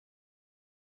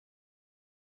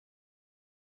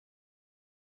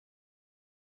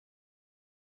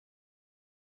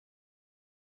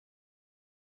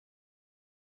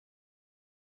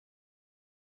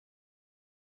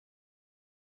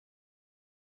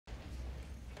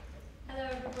Hello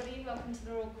everybody, welcome to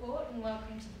the Royal Court and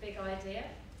welcome to The Big Idea.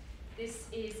 This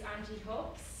is Angie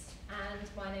Hobbs and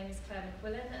my name is Claire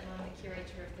McQuillan and I'm the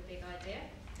curator of The Big Idea.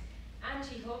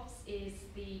 Angie Hobbs is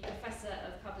the Professor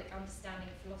of Public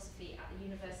Understanding and Philosophy at the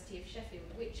University of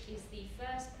Sheffield, which is the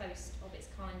first post of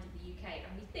its kind in the UK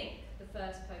and we think the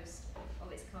first post of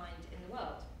its kind in the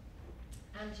world.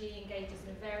 Angie engages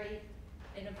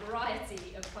in a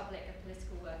variety of public and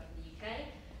political work in the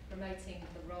UK, promoting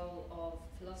the role of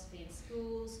philosophy in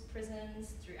schools,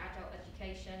 prisons, through adult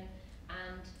education,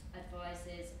 and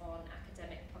advises on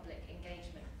academic public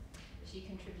engagement. She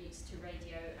contributes to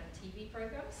radio and TV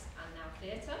programmes, and now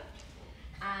theatre,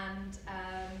 and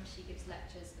she gives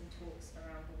lectures and talks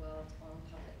around the world on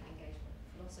public engagement and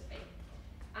philosophy.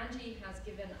 Angie has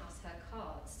given us her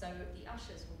cards, so the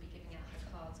ushers will be giving out her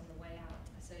cards on the way out,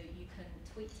 so you can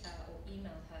tweet her or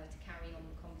email her to carry on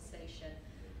the conversation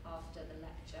after the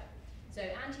lecture. So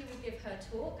Angie will give her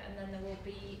talk and then there will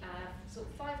be sort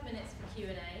of 5 minutes for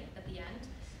Q&A at the end.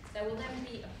 There will then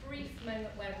be a brief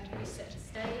moment where we reset the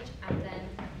stage and then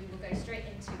we will go straight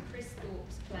into Chris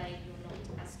Thorpe's play, You're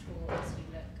Not As Tall As You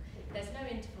Look. There's no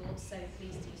interval, so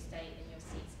please do stay in your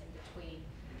seats in between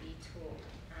the talk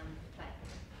and the play.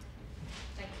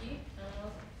 Thank you, and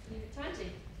I'll leave it to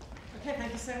Angie. Okay,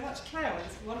 thank you so much, Claire.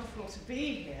 It's wonderful to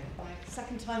be here. My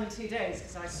second time in 2 days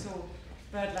because I saw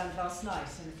Birdland last night,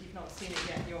 and if you've not seen it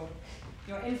yet,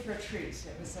 you're in for a treat.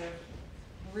 It was a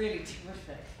really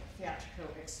terrific theatrical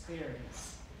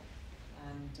experience,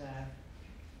 and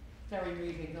very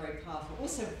moving, very powerful,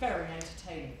 also very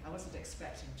entertaining. I wasn't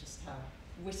expecting just how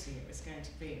witty it was going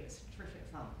to be. It was terrific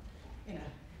fun, in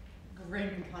a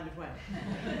grim kind of way.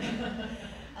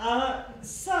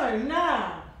 So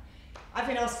now, I've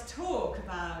been asked to talk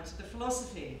about the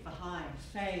philosophy behind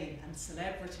fame and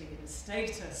celebrity and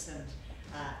status and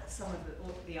some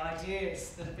of the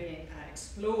ideas that are being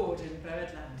explored in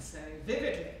Birdland so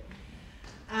vividly.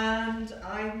 And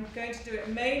I'm going to do it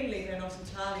mainly, though not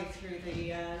entirely, through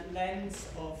the lens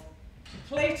of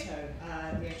Plato,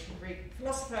 the ancient Greek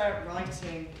philosopher,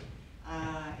 writing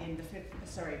in the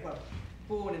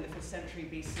born in the 5th century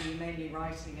BC, mainly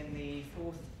writing in the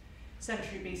 4th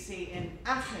century BC in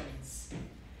Athens,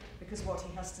 because what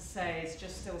he has to say is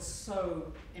just still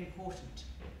so important.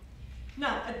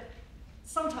 Now,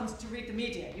 sometimes to read the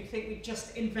media, you think we've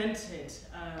just invented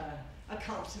a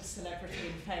cult of celebrity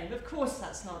and fame. Of course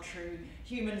that's not true.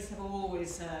 Humans have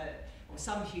always, or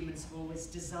some humans have always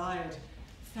desired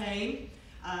fame.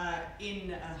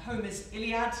 In Homer's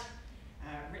Iliad,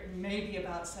 written maybe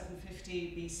about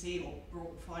 750 BC, or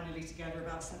brought finally together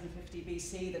about 750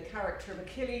 BC, the character of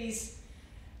Achilles,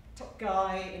 top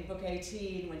guy in book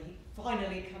 18, when he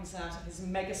finally comes out of his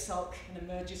mega sulk and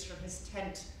emerges from his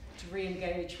tent to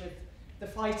re-engage with the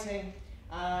fighting,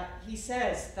 he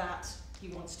says that he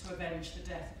wants to avenge the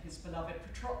death of his beloved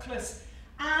Patroclus,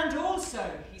 and also,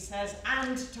 he says,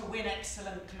 and to win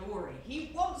excellent glory.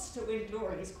 He wants to win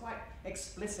glory. He's quite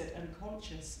explicit and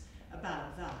conscious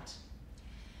about that.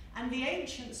 And the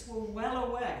ancients were well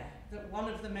aware that one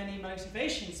of the many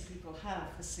motivations people have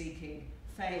for seeking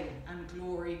fame and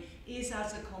glory is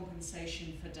as a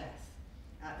compensation for death.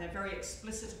 They're very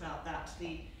explicit about that.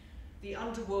 The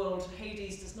underworld,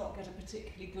 Hades, does not get a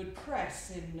particularly good press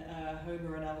in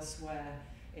Homer and elsewhere.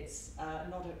 It's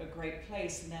not a great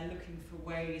place, and they're looking for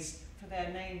ways for their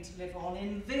name to live on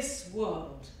in this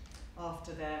world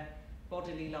after their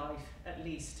bodily life, at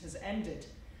least, has ended.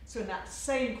 So in that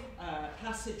same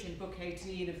passage in book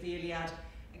 18 of the Iliad,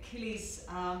 Achilles,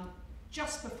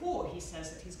 just before he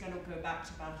says that he's going to go back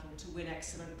to battle to win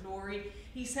excellent glory,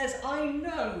 he says, I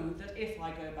know that if I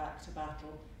go back to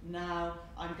battle, now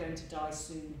I'm going to die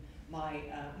soon. My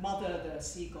mother, the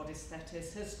sea goddess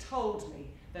Thetis, has told me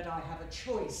that I have a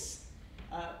choice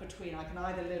between I can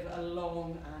either live a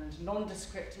long and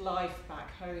nondescript life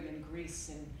back home in Greece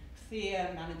in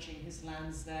Thea, managing his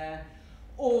lands there,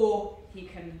 or he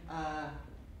can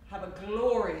have a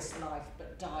glorious life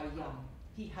but die young.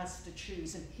 He has to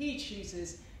choose, and he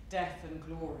chooses death and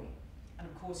glory. And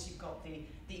of course you've got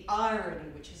the irony,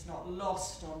 which is not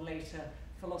lost on later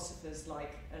philosophers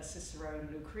like Cicero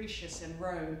and Lucretius in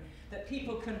Rome, that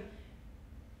people can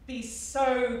be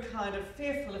so kind of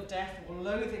fearful of death or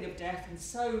loathing of death and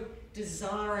so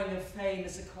desiring of fame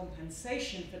as a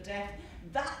compensation for death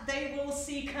that they will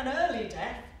seek an early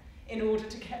death in order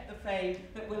to get the fame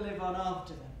that will live on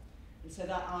after them. And so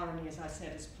that irony, as I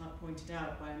said, is pointed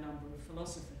out by a number of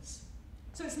philosophers.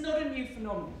 So it's not a new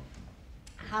phenomenon.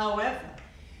 However,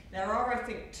 there are, I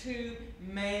think, two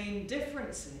main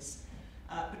differences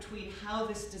between how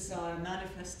this desire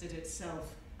manifested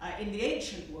itself in the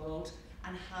ancient world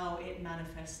and how it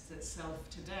manifests itself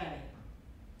today.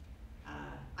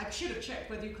 I should have checked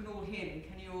whether you can all hear me.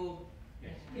 Can you all?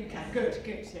 Yes. You can. Good,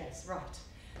 yes, right.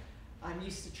 I'm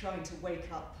used to trying to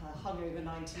wake up hungover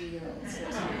 19-year-olds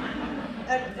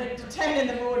at 10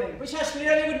 in the morning, which actually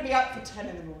only wouldn't be up for 10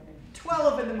 in the morning.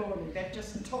 12 in the morning, they've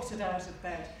just tottered out of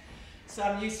bed. So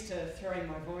I'm used to throwing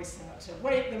my voice out to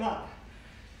wake them up.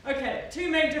 Okay, two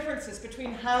main differences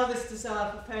between how this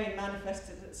desire for fame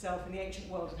manifested itself in the ancient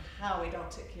world and how it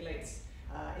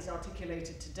is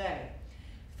articulated today.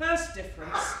 First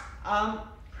difference,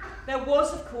 there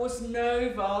was, of course, no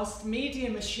vast media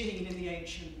machine in the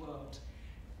ancient world.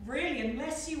 Really,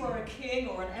 unless you were a king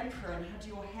or an emperor and had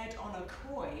your head on a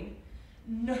coin,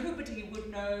 nobody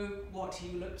would know what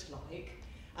you looked like,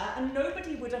 and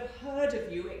nobody would have heard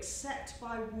of you except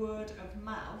by word of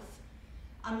mouth,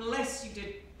 unless you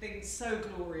did things so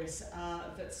glorious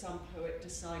that some poet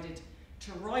decided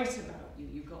to write about you.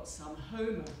 You got some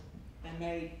Homer. There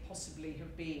may possibly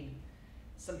have been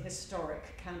some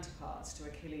historic counterparts to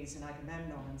Achilles and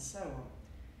Agamemnon and so on.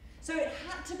 So it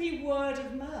had to be word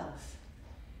of mouth.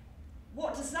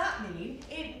 What does that mean?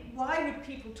 Why would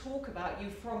people talk about you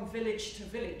from village to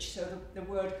village so the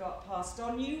word got passed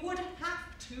on? You would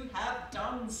have to have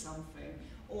done something,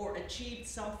 or achieved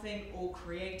something, or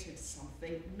created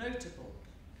something notable.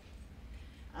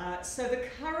 So the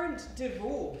current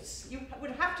divorce, you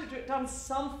would have to have done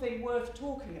something worth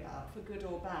talking about, for good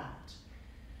or bad.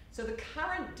 So the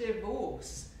current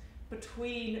divorce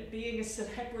between being a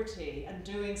celebrity and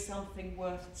doing something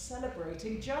worth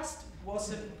celebrating just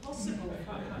wasn't possible.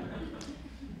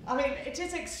 I mean, it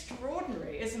is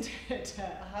extraordinary, isn't it?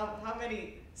 How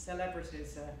many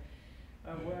celebrities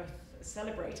are worth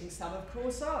celebrating? Some, of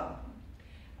course, are.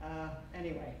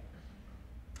 Anyway.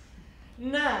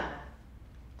 Now,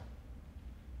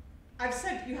 I've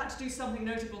said you had to do something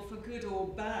notable for good or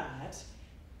bad.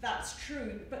 That's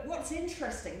true, but what's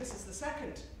interesting, this is the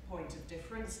second point of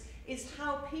difference, is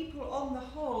how people on the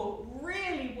whole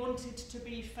really wanted to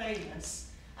be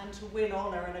famous and to win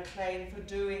honour and acclaim for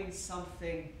doing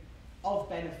something of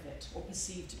benefit, or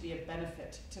perceived to be of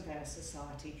benefit to their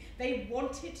society. They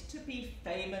wanted to be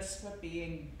famous for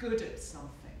being good at something.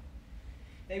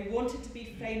 They wanted to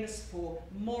be famous for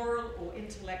moral or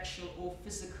intellectual or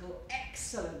physical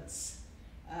excellence.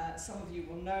 Some of you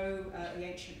will know the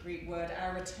ancient Greek word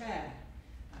arete,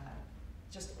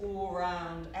 just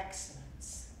all-round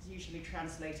excellence. It's usually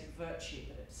translated virtue,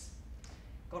 but it's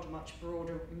got a much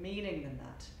broader meaning than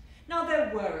that. Now,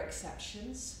 there were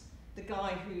exceptions. The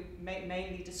guy who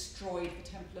mainly destroyed the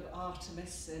Temple of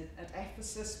Artemis at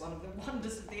Ephesus, one of the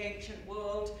wonders of the ancient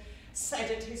world, said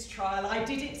at his trial, "I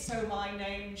did it so my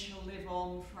name shall live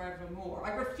on forevermore."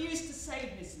 I refuse to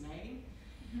say his name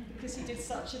because he did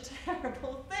such a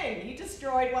terrible thing. He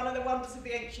destroyed one of the wonders of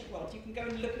the ancient world. You can go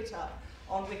and look it up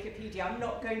on Wikipedia. I'm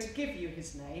not going to give you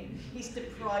his name. He's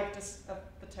deprived us of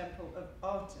the Temple of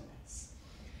Artemis.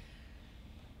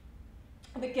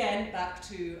 And again, back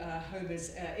to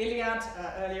Homer's Iliad.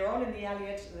 Earlier on in the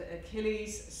Iliad,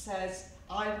 Achilles says,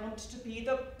 "I want to be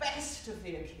the best of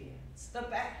the Achaeans, the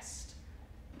best."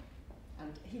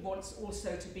 And he wants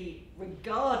also to be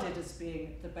regarded as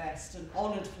being the best and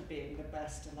honoured for being the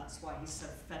best, and that's why he's so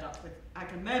fed up with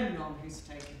Agamemnon, who's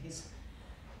taken his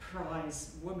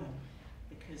prize woman,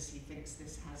 because he thinks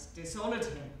this has dishonoured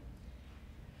him.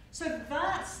 So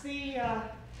that's the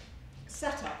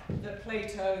setup that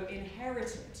Plato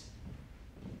inherited.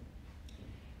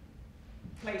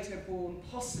 Plato born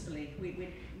possibly,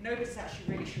 nobody's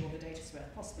actually really sure the date is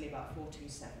worth, possibly about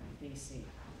 427 BC.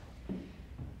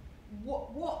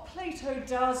 What Plato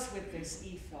does with this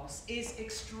ethos is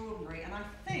extraordinary, and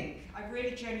I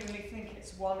really genuinely think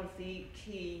it's one of the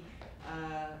key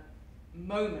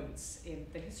moments in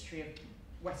the history of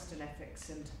Western ethics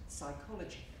and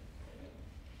psychology.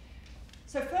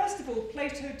 So first of all,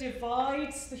 Plato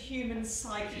divides the human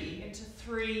psyche into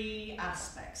three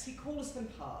aspects. He calls them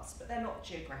parts, but they're not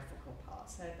geographical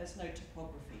parts. There's no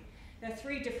topography. They're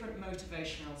three different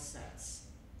motivational sets.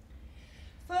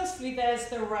 Firstly, there's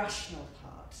the rational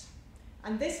part.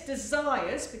 And this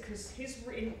desires, because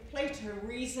in Plato,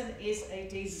 reason is a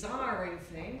desiring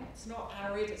thing. It's not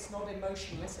arid, it's not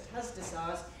emotionless, it has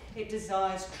desires. It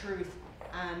desires truth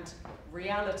and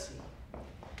reality.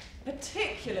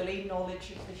 Particularly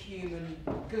knowledge of the human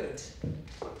good.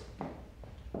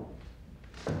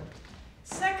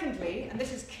 Secondly, and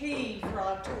this is key for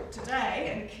our talk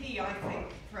today, and key, I think,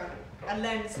 for a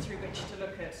lens through which to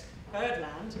look at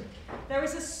Birdland, there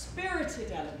is a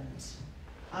spirited element.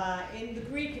 In the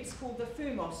Greek, it's called the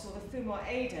thumos, or the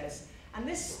thumoides, and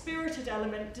this spirited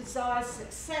element desires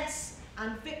success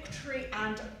and victory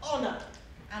and honour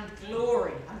and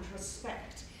glory and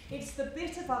respect. It's the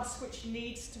bit of us which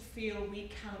needs to feel we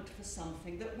count for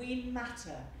something, that we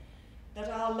matter, that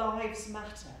our lives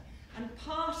matter. And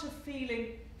part of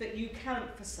feeling that you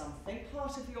count for something,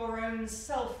 part of your own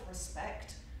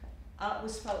self-respect,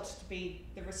 was felt to be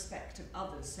the respect of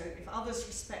others. So if others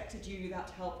respected you,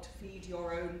 that helped feed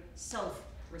your own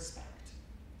self-respect.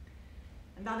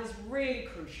 And that is really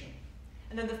crucial.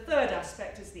 And then the third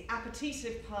aspect is the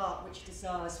appetitive part, which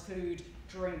desires food,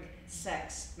 drink,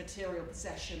 sex, material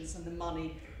possessions, and the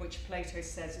money which Plato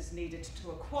says is needed to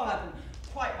acquire them.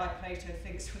 Quite like Plato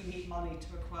thinks we need money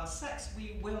to acquire sex,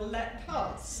 we will let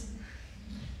pass.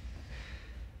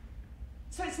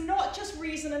 So it's not just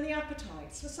reason and the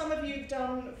appetites. For some of you who've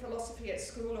done philosophy at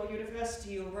school or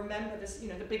university, you'll remember this,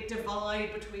 the big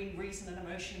divide between reason and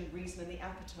emotion, reason and the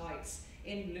appetites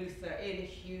in Luther, in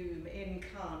Hume, in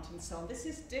Kant, and so on. This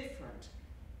is different.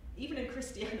 Even in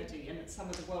Christianity and some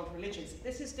of the world religions,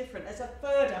 this is different. There's a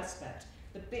third aspect,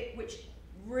 the bit which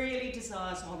really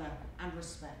desires honour and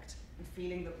respect and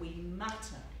feeling that we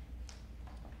matter.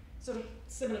 Sort of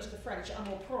similar to the French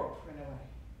amour propre in a way.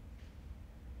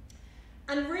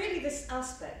 And really this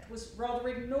aspect was rather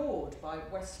ignored by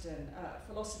Western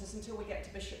philosophers until we get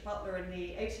to Bishop Butler in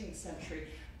the 18th century.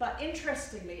 But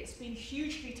interestingly, it's been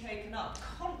hugely taken up,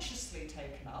 consciously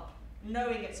taken up,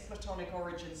 knowing its Platonic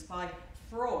origins by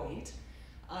Freud.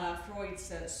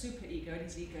 Freud's superego and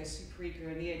his ego,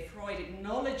 superego in the id. Freud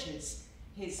acknowledges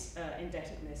his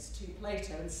indebtedness to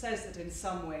Plato and says that in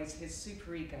some ways his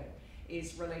superego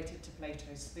is related to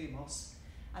Plato's thumos.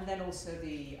 And then also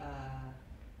the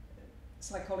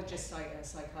psychiatrist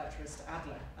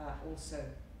Adler also,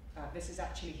 this is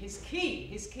actually his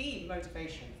key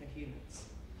motivation for humans.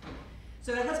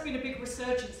 So there has been a big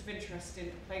resurgence of interest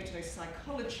in Plato's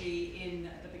psychology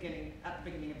at the beginning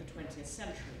of the 20th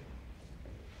century.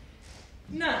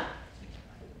 Now,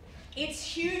 it's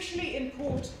hugely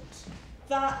important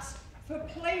that for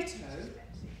Plato,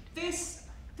 this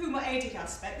thumoeidic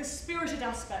aspect, this spirited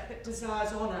aspect that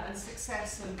desires honour and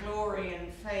success and glory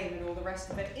and fame and all the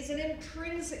rest of it, is an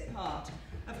intrinsic part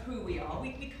of who we are.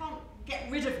 We can't get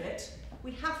rid of it.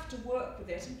 We have to work with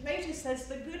it. And Plato says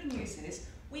the good news is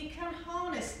we can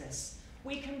harness this.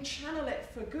 We can channel it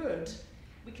for good.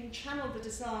 We can channel the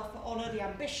desire for honour, the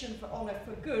ambition for honour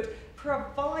for good,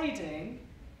 providing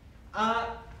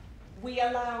we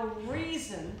allow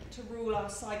reason to rule our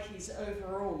psyches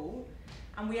overall,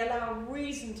 and we allow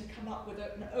reason to come up with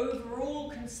an overall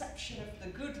conception of the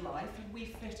good life, and we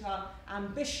fit our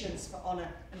ambitions for honour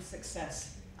and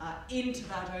success into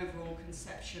that overall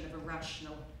conception of a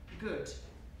rational good.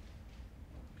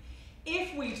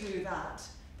 If we do that,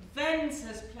 then,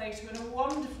 says Plato, in a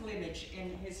wonderful image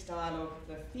in his dialogue of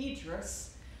the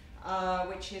Phaedrus,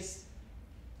 which is,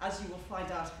 as you will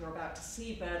find out if you're about to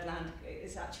see Birdland,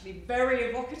 is actually very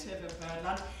evocative of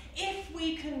Birdland. If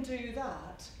we can do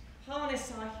that,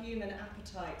 harness our human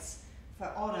appetites for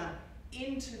honour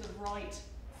into the right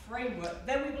framework,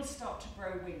 then we will start to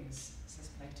grow wings, says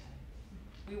Plato.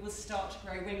 We will start to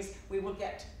grow wings, we will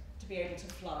get to be able to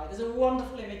fly. There's a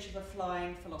wonderful image of a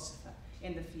flying philosopher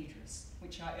in the Phaedrus,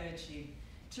 which I urge you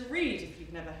to read if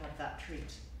you've never had that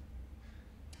treat.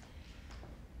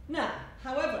 Now,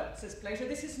 however, says Plato,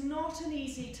 this is not an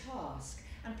easy task,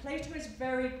 and Plato is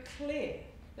very clear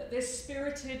that this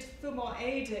spirited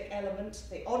thumoeidic element,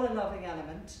 the honour-loving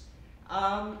element,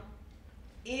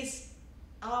 is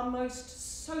our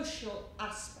most social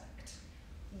aspect.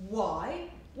 Why?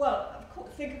 Well, of course,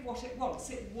 think of what it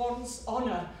wants. It wants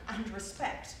honour and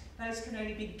respect. Those can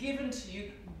only be given to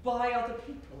you by other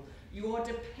people. You're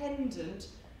dependent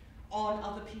on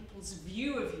other people's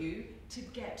view of you to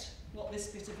get what this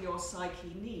bit of your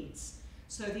psyche needs.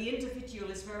 So the individual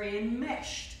is very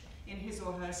enmeshed in his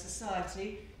or her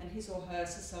society and his or her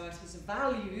society's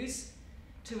values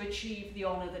to achieve the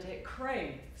honour that it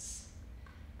craves.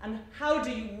 And how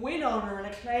do you win honour and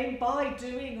acclaim? By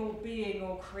doing or being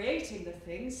or creating the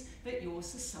things that your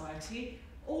society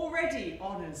already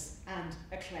honours and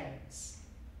acclaims.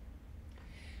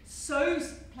 So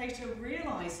Plato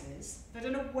realises that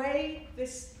in a way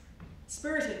this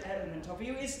spirited element of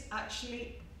you is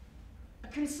actually a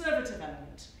conservative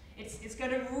element. It's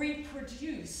going to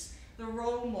reproduce the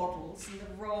role models and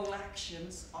the role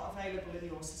actions available in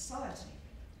your society.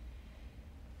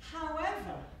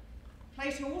 However,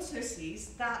 Plato also sees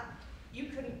that you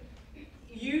can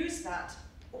use that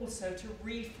also to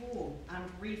reform and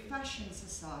refashion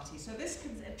society. So this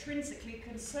intrinsically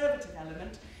conservative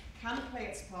element can play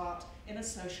its part in a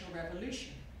social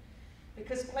revolution.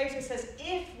 Because Plato says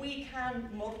if we can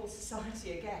model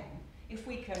society again, if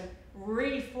we can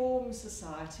reform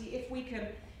society, if we can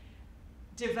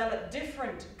develop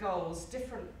different goals,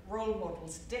 different role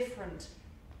models, different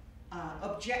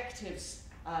objectives,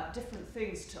 different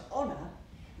things to honour,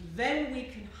 then we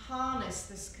can harness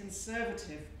this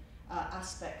conservative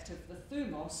aspect of the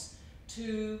thumos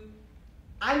to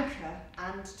anchor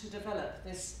and to develop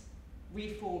this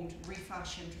reformed,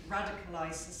 refashioned,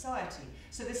 radicalised society.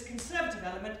 So this conservative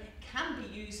element can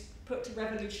be put to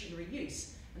revolutionary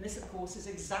use. And this, of course, is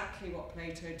exactly what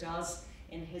Plato does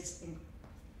in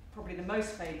probably the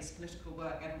most famous political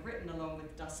work ever written, along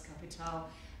with Das Kapital,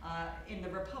 in the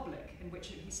Republic, in which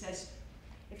he says,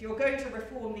 if you're going to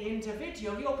reform the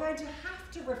individual, you're going to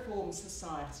have to reform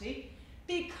society,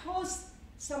 because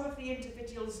some of the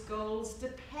individual's goals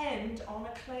depend on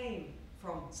a claim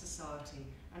from society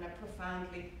and are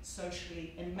profoundly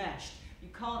socially enmeshed. You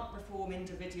can't reform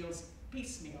individuals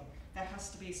piecemeal. There has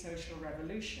to be social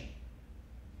revolution.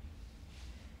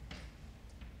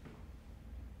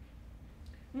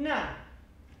 Now,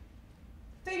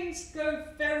 things go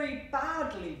very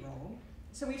badly wrong.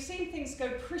 So we've seen things go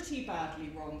pretty badly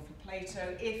wrong for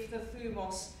Plato if the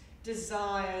thumos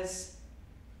desires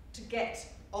to get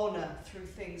honour through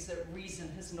things that reason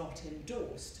has not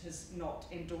endorsed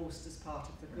as part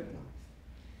of the good life.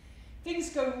 Things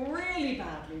go really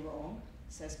badly wrong,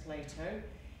 says Plato,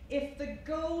 if the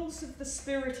goals of the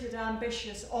spirited,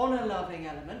 ambitious, honour-loving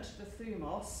element, the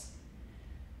thumos,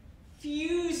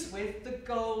 fuse with the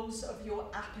goals of your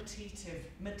appetitive,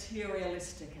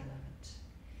 materialistic element.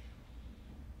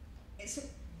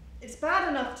 It's bad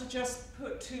enough to just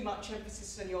put too much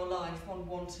emphasis in your life on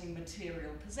wanting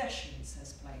material possessions,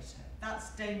 says Plato.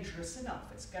 That's dangerous enough.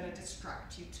 It's going to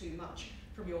distract you too much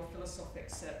from your philosophic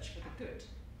search for the good.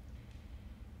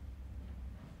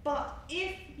 But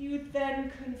if you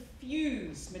then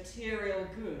confuse material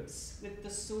goods with the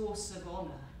source of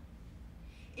honour,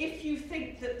 if you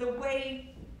think that the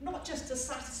way, not just to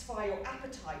satisfy your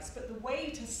appetites, but the way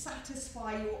to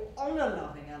satisfy your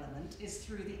honour-loving element is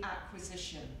through the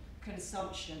acquisition,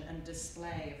 consumption and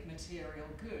display of material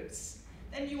goods,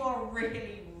 then you are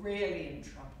really, really in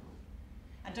trouble.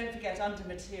 And don't forget, under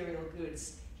material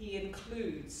goods, he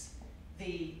includes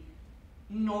the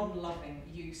non-loving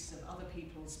use of other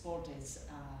people's bodies,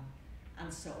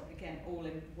 and so on. Again, all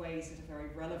in ways that are very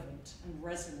relevant and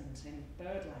resonant in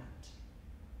Birdland.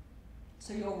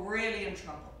 So you're really in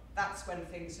trouble. That's when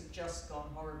things have just gone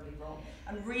horribly wrong.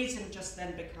 And reason just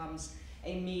then becomes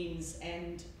a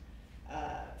means-end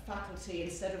faculty.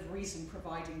 Instead of reason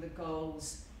providing the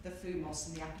goals, the thumos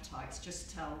and the appetites,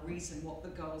 just tell reason what the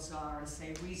goals are and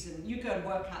say, reason, you go and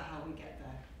work out how we get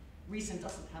there. Reason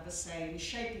doesn't have a say in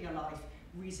shaping a life.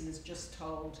 Reason is just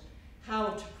told how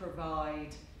to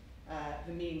provide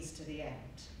the means to the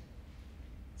end.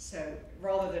 So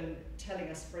rather than telling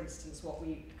us, for instance, what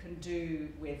we can do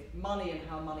with money and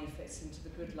how money fits into the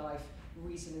good life,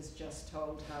 reason is just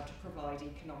told how to provide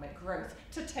economic growth,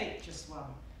 to take just one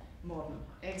modern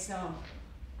example,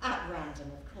 at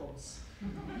random, of course.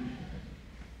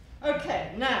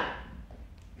 Okay, now,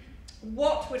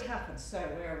 what would happen? So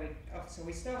where are we? Oh, so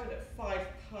we started at 5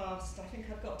 past, I think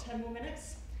I've got 10 more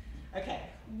minutes. Okay,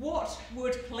 what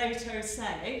would Plato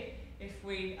say if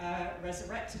we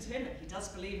resurrected him? He does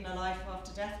believe in a life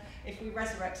after death. If we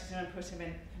resurrected him and put him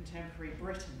in contemporary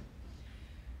Britain,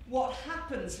 what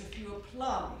happens if you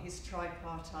apply his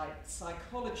tripartite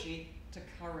psychology to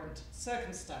current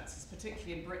circumstances,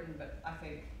 particularly in Britain, but I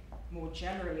think more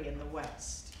generally in the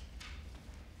West?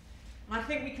 And I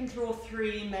think we can draw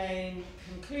 3 main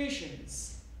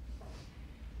conclusions.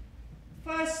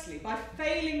 Firstly, by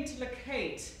failing to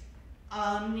locate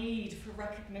our need for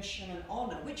recognition and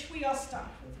honour, which we are stuck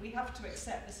with, we have to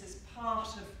accept this is part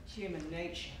of human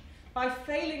nature. By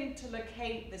failing to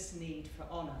locate this need for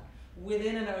honour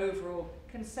within an overall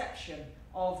conception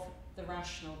of the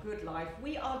rational good life,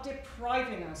 we are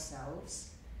depriving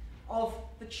ourselves of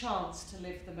the chance to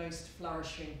live the most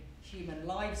flourishing human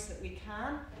lives that we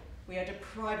can. We are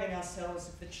depriving ourselves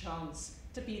of the chance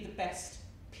to be the best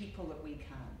people that we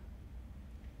can.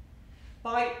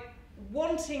 By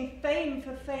wanting fame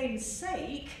for fame's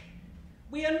sake,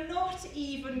 we are not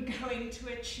even going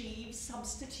to achieve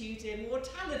substitute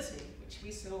immortality, which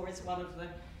we saw as one of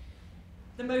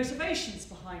the motivations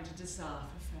behind a desire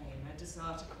for fame, a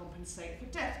desire to compensate for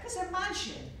death. Because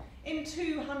imagine, in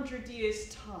 200 years'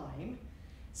 time,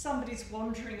 somebody's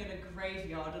wandering in a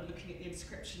graveyard and looking at the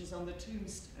inscriptions on the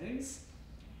tombstones,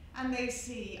 and they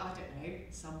see, I don't know,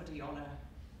 somebody on a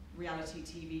reality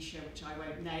TV show, which I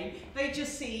won't name. They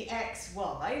just see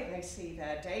XY, they see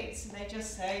their dates, and they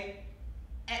just say,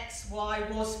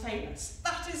 XY was famous.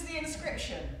 That is the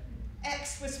inscription.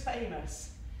 X was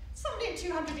famous. Somebody in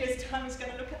 200 years' time is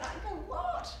going to look at that and go,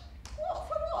 what? What,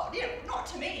 for what? You know, not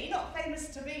to me, not famous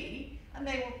to me. And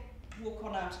they will walk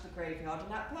on out of the graveyard,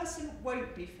 and that person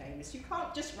won't be famous. You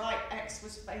can't just write X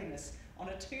was famous on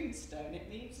a tombstone. It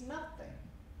means nothing.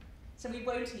 So we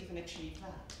won't even achieve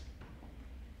that.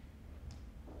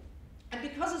 And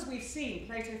because, as we've seen,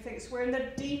 Plato thinks we're in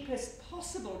the deepest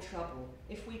possible trouble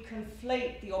if we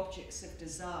conflate the objects of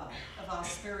desire, of our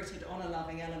spirited,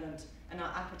 honour-loving element, and our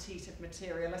appetite of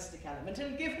materialistic element.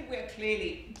 And given we're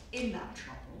clearly in that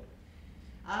trouble,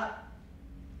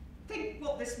 think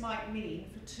what this might mean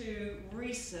for two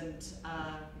recent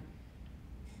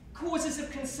causes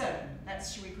of concern,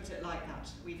 shall we put it like that,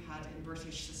 we've had in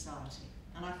British society.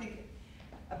 And I think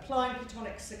applying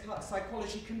Platonic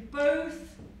psychology can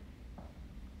both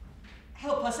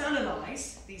help us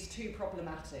analyse these two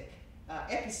problematic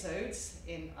episodes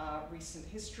in our recent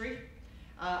history,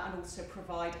 and also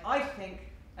provide, I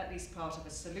think, at least part of a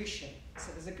solution.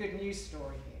 So there's a good news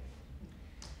story here.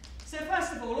 So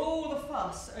first of all the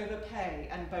fuss over pay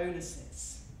and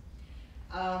bonuses.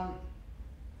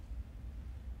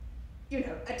 You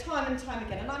know, time and time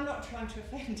again, and I'm not trying to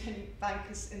offend any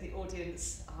bankers in the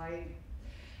audience.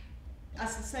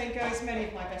 As the saying goes, many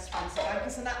of my best friends are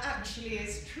bankers, and that actually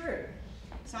is true.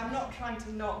 So I'm not trying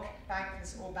to knock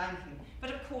bankers or banking, but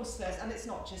of course and it's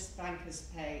not just bankers'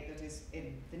 pay that is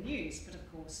in the news, but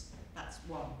of course that's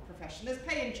one profession. There's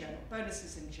pay in general,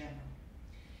 bonuses in general.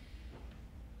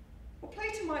 Well,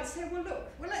 Plato might say, well look,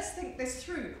 let's think this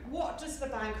through. What does the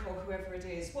banker or whoever it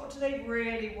is, what do they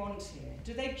really want here?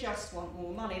 Do they just want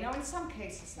more money? Now in some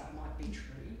cases that might be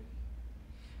true,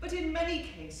 but in many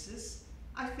cases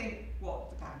I think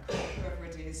what the banker or whoever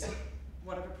it is,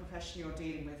 whatever profession you're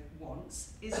dealing with,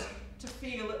 wants is to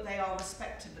feel that they are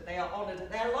respected, that they are honoured,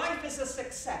 that their life is a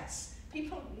success.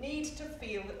 People need to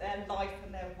feel that their life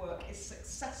and their work is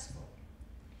successful.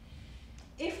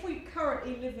 If we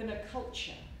currently live in a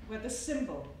culture where the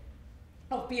symbol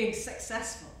of being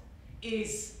successful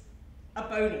is a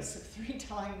bonus of 3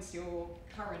 times your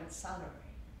current salary,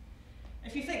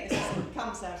 if you think this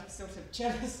comes out of sort of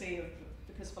jealousy of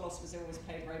because philosophers are always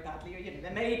paid very badly, or you know,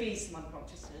 there may be some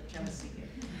unconscious jealousy here.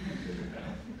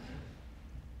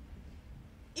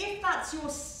 If that's your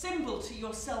symbol to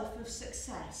yourself of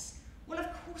success, well, of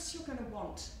course you're going to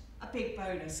want a big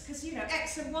bonus, because you know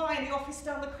X and Y in the office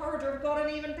down the corridor have got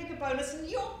an even bigger bonus, and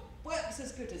your work's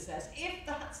as good as theirs. If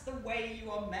that's the way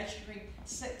you are measuring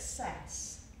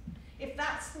success, if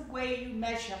that's the way you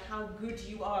measure how good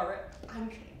you are at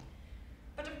banking.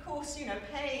 But of course, you know,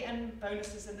 pay and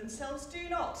bonuses in themselves do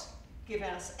not give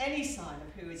us any sign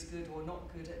of who is good or not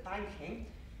good at banking.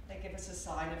 They give us a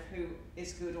sign of who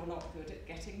is good or not good at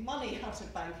getting money out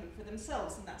of banking for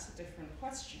themselves, and that's a different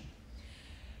question.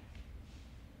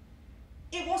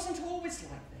 It wasn't always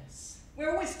like this.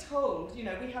 We're always told, you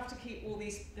know, we have to keep all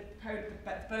these the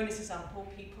bonuses up or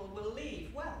people will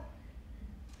leave. Well,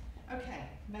 okay,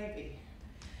 maybe.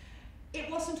 It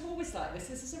wasn't always like this.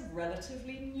 This is a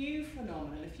relatively new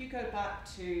phenomenon. If you go back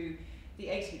to the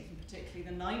 18th and particularly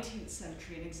the 19th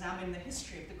century and examine the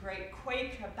history of the great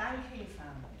Quaker banking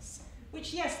families,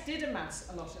 which yes, did amass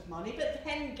a lot of money, but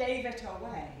then gave it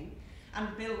away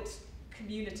and built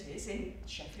communities in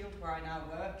Sheffield, where I now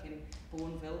work, in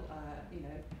Bourneville, you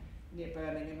know, near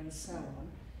Birmingham and so on.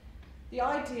 The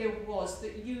idea was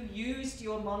that you used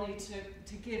your money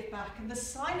to give back, and the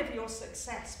sign of your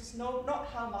success was not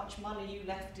how much money you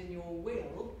left in your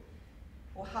will,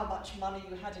 or how much money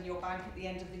you had in your bank at the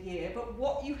end of the year, but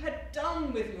what you had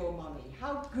done with your money,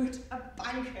 how good a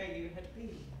banker you had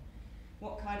been,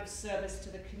 what kind of service to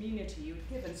the community you had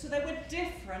given. So there were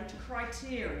different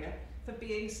criteria for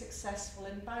being successful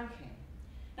in banking.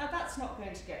 Now that's not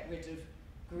going to get rid of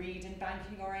greed in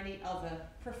banking or any other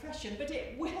profession, but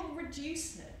it will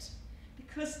reduce it,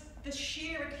 because the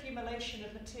sheer accumulation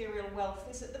of material wealth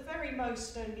is at the very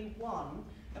most only one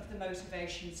of the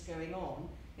motivations going on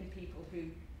in people who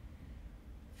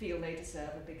feel they deserve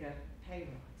a bigger pay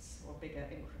rise or bigger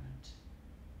increment.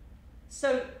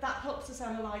 So that helps us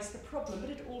analyse the problem, but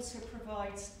it also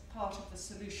provides part of the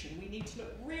solution. We need to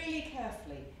look really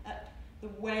carefully at the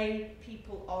way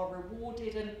people are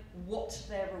rewarded and what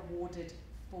they're rewarded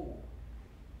for.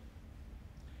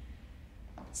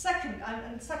 Secondly,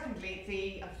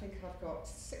 I think I've got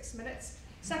 6 minutes.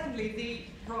 Secondly,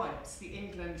 the riots, the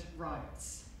England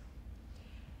riots.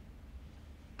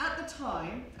 At the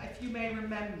time, if you may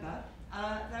remember,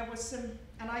 there was some,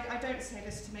 and I don't say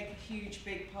this to make a huge,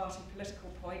 big party political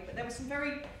point, but there were some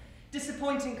very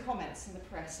disappointing comments in the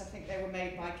press. I think they were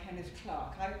made by Kenneth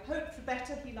Clarke. I hope for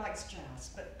better, he likes jazz,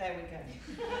 but there we go.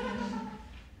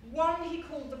 One, he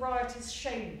called the rioters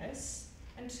shameless,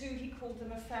 and 2, he called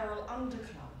them a feral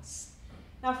underclass.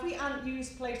 Now, if we use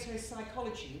Plato's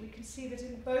psychology, we can see that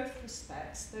in both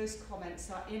respects, those comments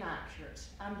are inaccurate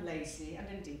and lazy and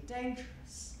indeed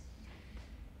dangerous.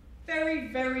 Very,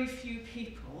 very few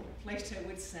people, Plato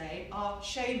would say, are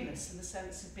shameless in the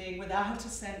sense of being without a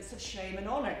sense of shame and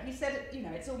honour. He said,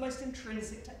 it's almost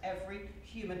intrinsic to every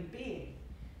human being.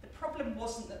 The problem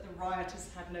wasn't that the rioters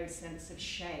had no sense of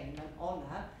shame and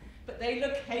honour, but they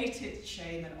located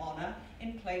shame and honour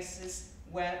in places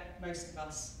where most of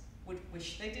us would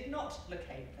wish they did not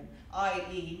locate them,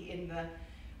 i.e. in the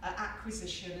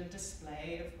acquisition and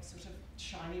display of sort of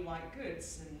shiny white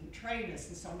goods and trainers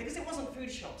and so on, because it wasn't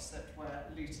food shops that were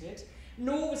looted,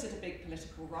 nor was it a big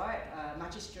political riot.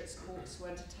 Magistrates' courts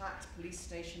weren't attacked, police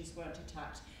stations weren't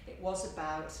attacked. It was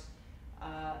about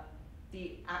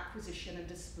the acquisition and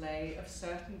display of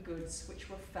certain goods which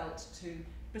were felt to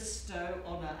bestow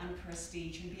honour and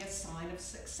prestige and be a sign of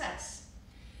success.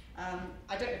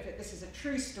 I don't know if this is a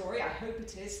true story, I hope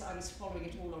it is. I was following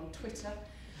it all on Twitter.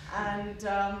 And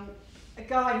a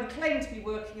guy who claimed to be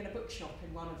working in a bookshop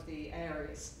in one of the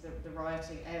areas, the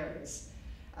rioting areas,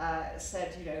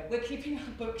 said, we're keeping our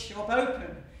bookshop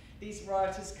open. These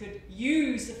rioters could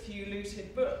use a few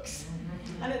looted books.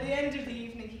 And at the end of the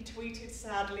evening, he tweeted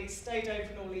sadly, stayed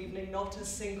open all evening, not a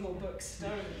single book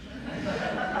stolen.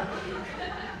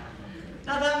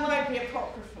 Now that might be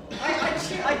apocryphal.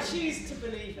 I choose to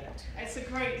believe it. It's a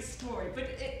great story, but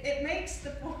it makes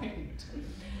the point.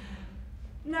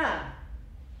 Now,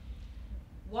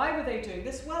 why were they doing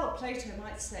this? Well, Plato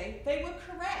might say they were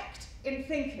correct in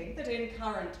thinking that in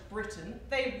current Britain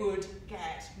they would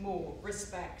get more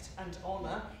respect and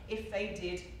honour if they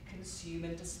did consume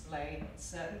and display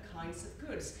certain kinds of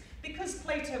goods. Because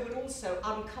Plato would also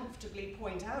uncomfortably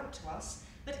point out to us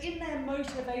that in their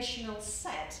motivational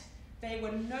set, they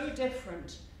were no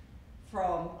different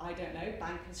from,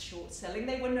 bankers short selling.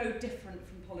 They were no different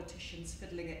from politicians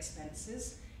fiddling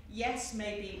expenses. Yes,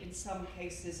 maybe in some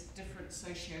cases different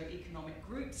socio-economic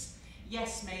groups.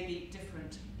 Yes, maybe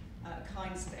different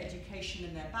kinds of education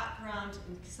in their background,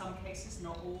 in some cases,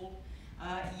 not all.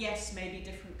 Yes, maybe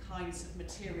different kinds of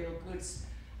material goods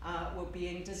were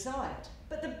being desired.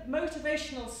 But the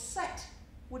motivational set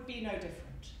would be no different.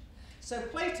 So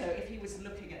Plato, if he was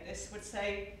looking at this, would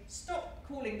say, stop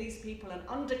calling these people an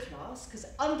underclass, because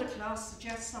underclass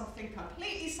suggests something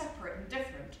completely separate and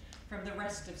different from the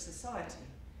rest of society.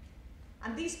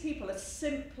 And these people are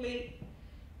simply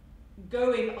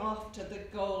going after the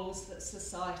goals that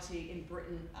society in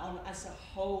Britain as a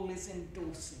whole is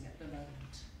endorsing at the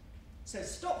moment. So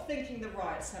stop thinking the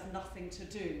riots have nothing to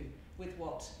do with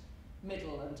what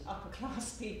middle and upper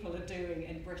class people are doing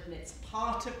in Britain. It's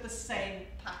part of the same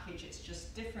package, it's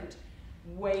just different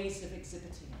ways of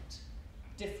exhibiting it,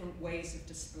 different ways of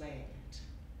displaying it.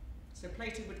 So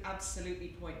Plato would absolutely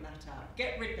point that out.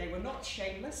 They were not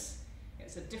shameless.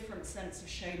 It's a different sense of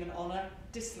shame and honour,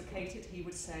 dislocated, he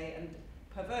would say, and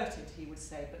perverted, he would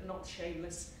say, but not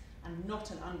shameless and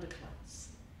not an underclass.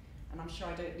 And I'm sure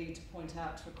I don't need to point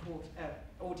out to an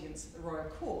audience at the Royal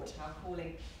Court how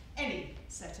calling any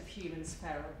set of humans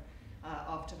feral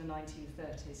after the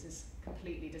 1930s is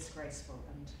completely disgraceful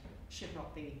and should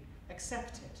not be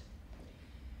accepted.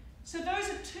 So those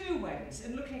are two ways,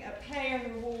 in looking at pay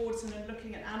and rewards and in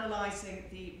looking at analysing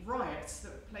the riots,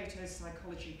 that Plato's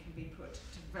psychology can be put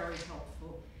to very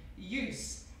helpful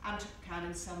use and can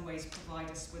in some ways provide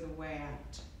us with a way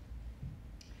out.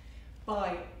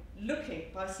 By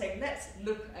saying, let's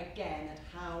look again at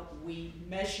how we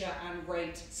measure and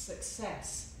rate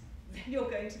success, then you're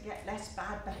going to get less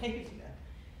bad behaviour.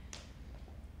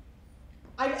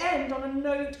 I end on a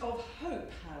note of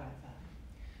hope, however.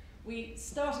 We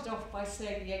started off by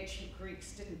saying the ancient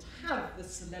Greeks didn't have the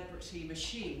celebrity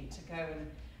machine to go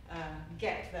and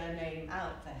get their name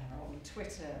out there on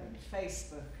Twitter and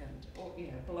Facebook and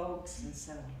blogs and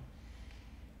so on.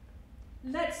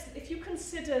 If you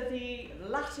consider the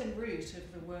Latin root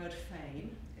of the word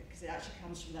fame, because it actually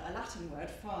comes from a Latin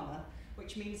word, fama,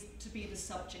 which means to be the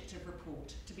subject of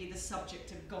report, to be the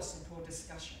subject of gossip or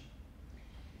discussion.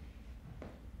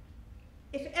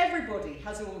 If everybody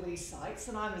has all these sites,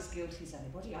 and I'm as guilty as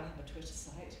anybody, I have a Twitter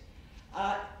site,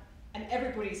 and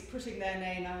everybody's putting their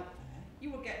name out there,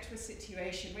 you will get to a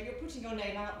situation where you're putting your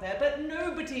name out there, but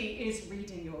nobody is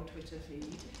reading your Twitter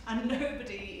feed, and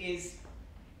nobody is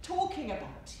talking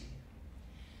about you.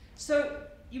 So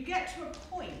you get to a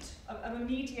point of a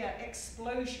media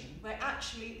explosion where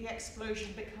actually the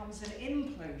explosion becomes an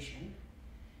implosion,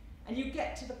 and you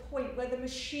get to the point where the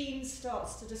machine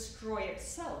starts to destroy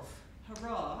itself.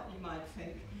 Hurrah, you might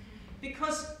think,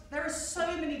 because there are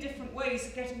so many different ways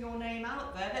of getting your name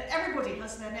out there that everybody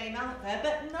has their name out there,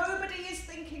 but nobody is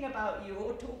thinking about you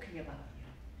or talking about you.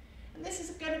 And this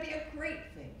is going to be a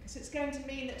great thing, because it's going to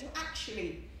mean that to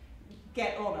actually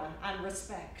get honour and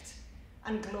respect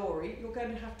and glory, you're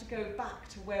going to have to go back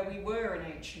to where we were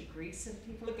in ancient Greece, and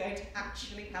people are going to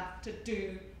actually have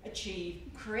to achieve,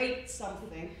 create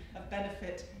something of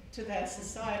benefit to their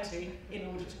society in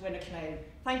order to win a claim.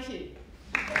 Thank you.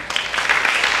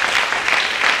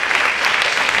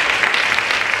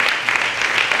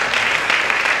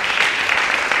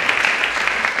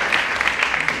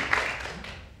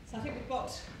 So I think we've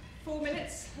got 4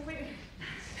 minutes, have we?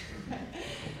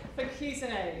 For Q's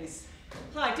and A's.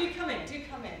 Hi, do come in, do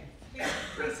come in.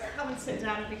 Please come and sit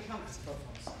down and be comfortable.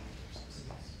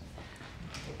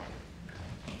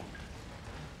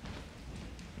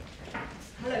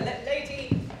 Hello,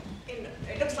 lady in,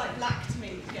 it looks like black to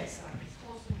me. Yes, sorry.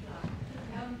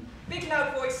 Big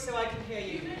loud voice so I can hear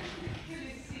you. You mentioned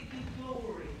Achilles seeking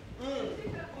glory. Do you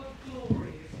think that word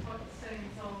glory is quite the same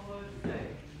as our word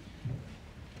fame?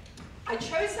 I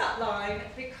chose that line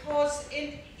because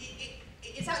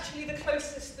it's actually the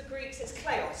closest to the Greeks. It's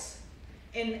kleos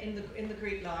in the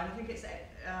Greek line. I think it's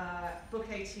book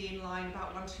 18, line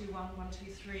about 121,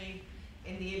 123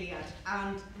 in the Iliad.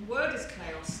 And the word is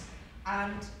kleos.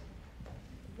 And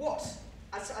what,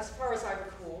 as far as I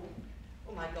recall,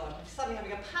 oh my God, I'm suddenly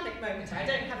having a panic moment. I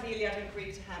don't have the Iliad in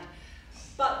Greek to hand.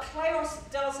 But kleos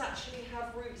does actually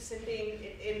have roots in being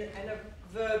in a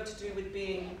verb to do with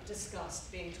being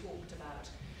discussed, being talked about.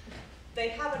 They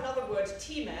have another word,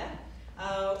 time,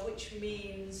 which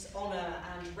means honour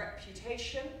and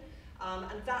reputation.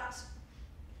 And that,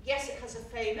 yes, it has a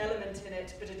fame element in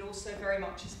it, but it also very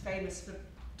much is famous for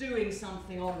doing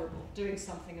something honourable, doing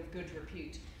something of good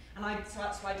repute. And so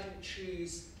that's why I didn't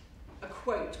choose a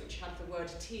quote which had the word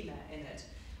time in it.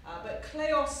 But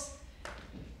kleos,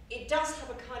 it does have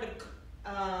a kind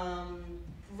of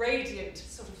radiant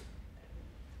sort of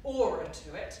aura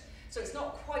to it. So it's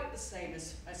not quite the same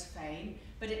as fame,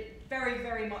 but it very,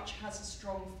 very much has a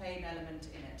strong fame element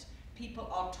in it. People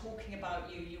are talking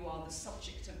about you, you are the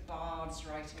subject of bards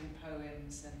writing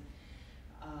poems. And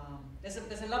there's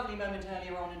a lovely moment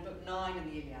earlier on in book 9 in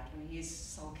the Iliad when he is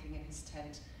sulking in his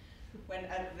tent, when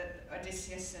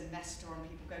Odysseus and Nestor and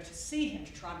people go to see him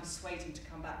to try and persuade him to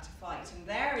come back to fight. And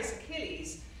there is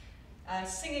Achilles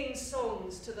singing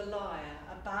songs to the lyre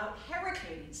about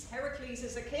Heracles. Heracles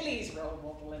is Achilles' role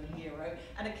model and hero,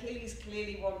 and Achilles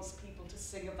clearly wants people to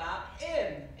sing about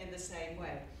him in the same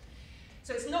way.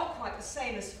 So it's not quite the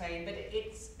same as fame, but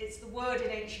it's the word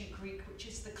in ancient Greek which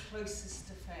is the closest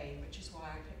to fame, which is why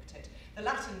I picked it. The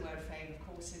Latin word fame, of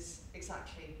course, is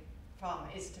exactly fame,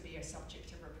 is to be a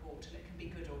subject of report, and it can be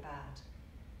good or bad.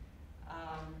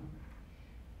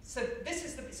 So this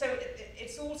is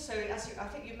it's also, I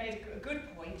think you made a good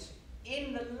point,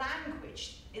 in the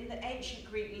language, in the ancient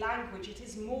Greek language, it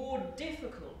is more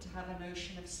difficult to have a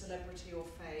notion of celebrity or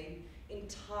fame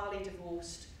entirely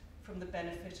divorced from the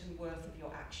benefit and worth of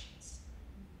your actions.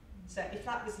 So if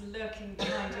that was lurking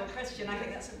behind your question, I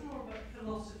think that's more about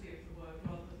philosophy of the word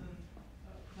rather than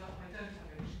I don't have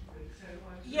ancient Greek, so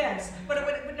yes, but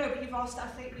you've asked. I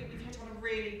think you've hit on a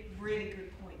really, really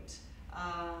good point.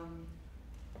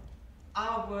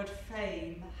 Our word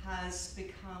fame has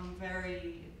become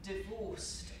very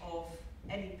divorced of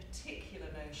any particular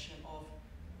notion of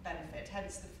benefit,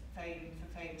 hence the fame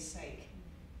for fame's sake.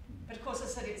 But of course,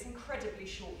 as I said, it's incredibly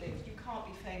short-lived. You can't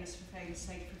be famous for fame's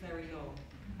sake for very long.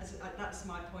 That's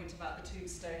my point about the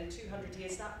tombstone. In 200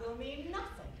 years, that will mean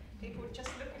nothing. People would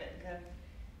just look at it and go,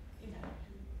 you know,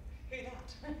 who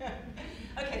that?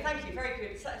 Okay, thank you, very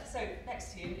good. So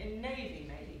next to you, in Navy,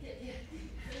 maybe. Yeah.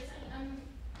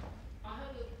 I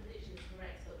hope your prediction is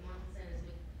correct, but my concern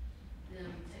is with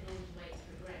the technology way it's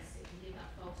progressed, it can give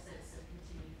that false sense of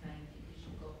continued fame, because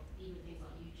you've got, even things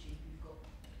like YouTube, you've got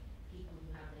people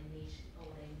who have their niche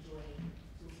or they enjoy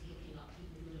sort of looking up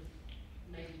people who have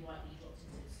maybe rightly dropped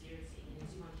into obscurity. And in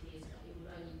 200 years ago, it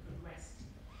would only progressed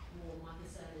more. My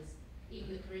concern is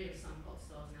even the career of some pop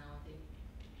stars now, I think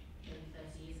 20,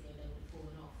 30 years ago they would have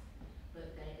fallen off.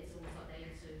 But it's almost like they're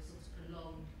able to sort of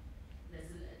prolong.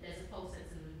 There's a false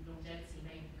sense of longevity,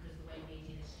 maybe because the way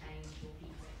media has changed or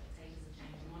people's expectations have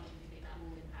changed. And why do you think that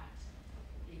will impact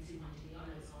in 200 years? I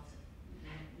know it's hard to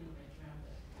innovate around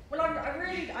it. Well,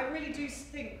 I really do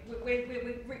think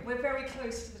we're very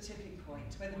close to the tipping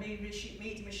point where the media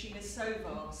machine is so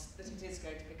vast that it is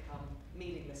going to become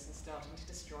meaningless and starting to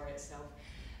destroy itself.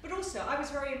 But also, I was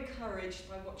very encouraged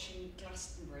by watching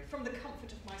Glastonbury from the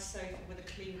comfort of my sofa with a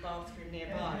clean bathroom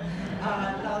nearby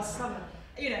last summer.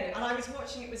 You know, and I was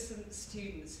watching it with some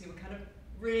students who were kind of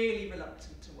really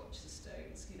reluctant to watch the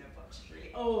Stones. You know, a bunch of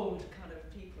really old kind of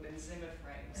people in Zimmer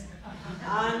frames,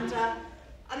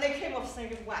 and they came off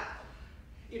saying, "Wow,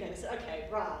 you know, they said, okay,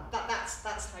 right, that's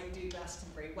how you do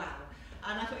Glastonbury, wow.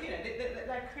 And I thought, you know,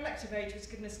 their collective age was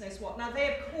goodness knows what. Now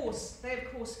they of course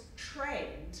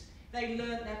trained, they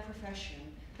learnt their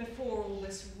profession before all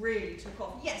this really took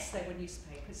off. Yes, there were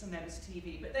newspapers and there was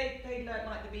TV, but they learnt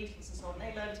like the Beatles and so on,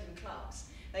 they learnt in clubs,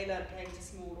 they learnt playing to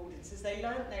small audiences, they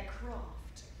learnt their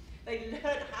craft. They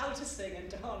learnt how to sing and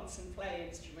dance and play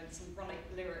instruments and write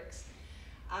lyrics.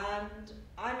 And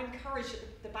I'm encouraged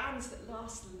that the bands that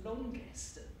last the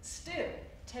longest still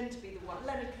tend to be the ones,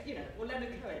 Leonard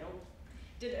Cohen,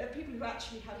 or people who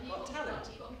actually have got talent.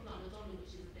 You've got people like Madonna,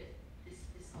 which is a bit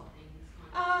this hot thing, this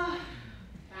kind of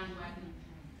bandwagon.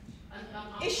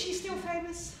 Is she still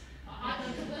famous? I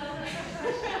don't know.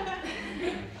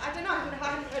 I don't know, I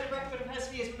haven't heard a record of hers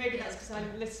for years, but maybe that's because I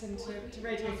listen to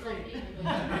Radio 3.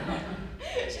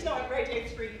 She's not at Radio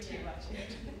 3 too much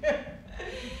yet.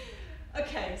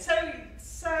 Okay, so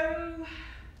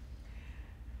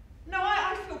no,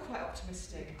 I feel quite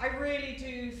optimistic. I really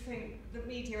do think that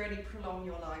media only prolong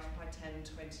your life by 10,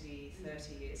 20,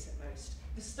 30 years at most.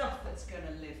 The stuff that's going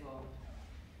to live on.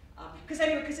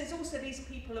 Because it's also these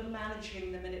people are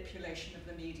managing the manipulation of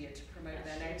the media to promote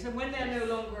their names, and when they're no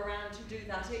longer around to do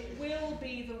that, it will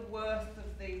be the worth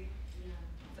of the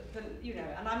you know.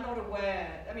 And I'm not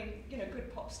aware. I mean, you know,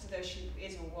 good props to her. She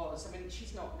is or was. I mean,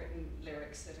 she's not written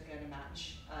lyrics that are going to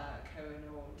match Cohen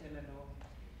or Dylan or,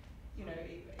 you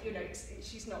know,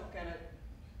 she's not going to.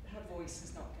 Her voice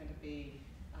is not going to be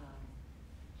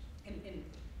in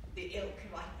the ilk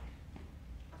of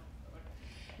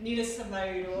Nina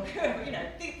Simone or, you know,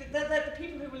 the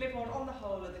people who will live on the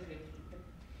whole are the good people.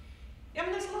 I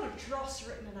mean, there's a lot of dross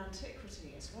written in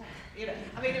antiquity as well, you know.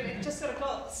 I mean, it just sort of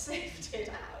got sifted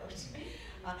out.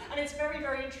 And it's very,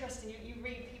 very interesting. You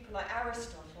read people like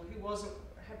Aristotle, who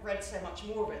had read so much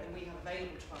more of it than we have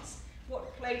available to us.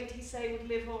 What play did he say would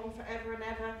live on forever and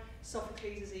ever?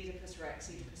 Sophocles' Oedipus Rex,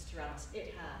 Oedipus Tyrannus.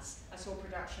 It has. I saw a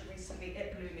production recently,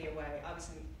 it blew me away. I was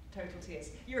in total tears.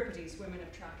 Euripides, Women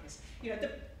of Trachis. You know,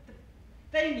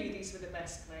 they knew these were the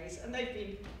best plays, and they've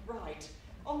been right.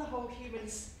 On the whole,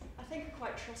 humans, I think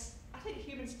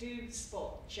humans do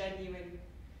spot genuine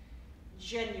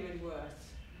worth.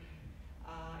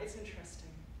 It's interesting.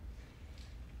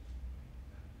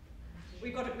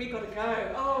 We've got to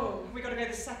go. Oh, we've got to go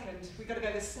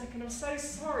the second. I'm so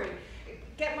sorry.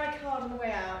 Get my card on the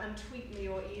way out and tweet me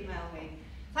or email me.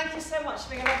 Thank you so much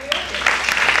for being a lovely audience.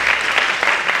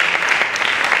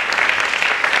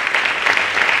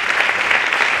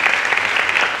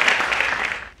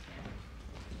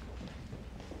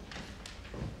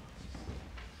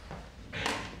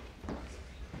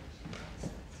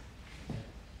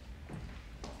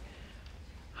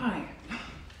 Hi,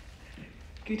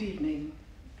 good evening.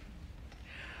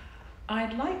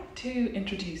 I'd like to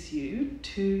introduce you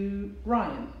to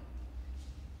Ryan.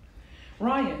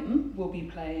 Ryan will be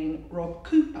playing Rob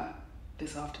Cooper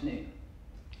this afternoon.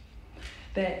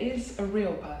 There is a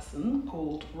real person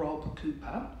called Rob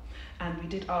Cooper, and we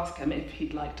did ask him if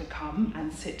he'd like to come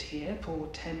and sit here for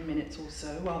 10 minutes or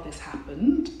so while this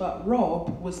happened, but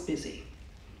Rob was busy,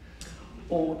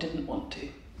 or didn't want to.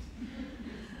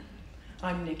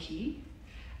 I'm Nikki,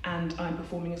 and I'm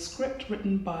performing a script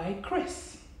written by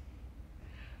Chris.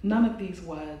 None of these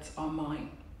words are mine.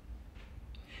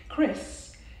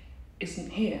 Chris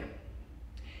isn't here.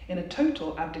 In a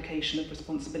total abdication of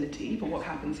responsibility for what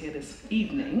happens here this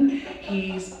evening,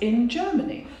 he's in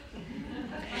Germany.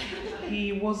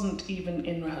 He wasn't even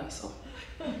in rehearsal.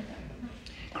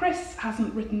 Chris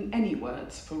hasn't written any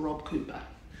words for Rob Cooper.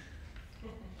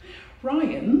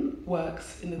 Ryan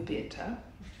works in the theatre,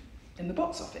 in the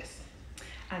box office,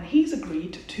 and he's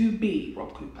agreed to be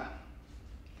Rob Cooper.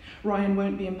 Ryan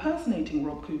won't be impersonating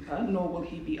Rob Cooper, nor will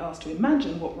he be asked to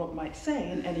imagine what Rob might say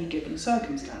in any given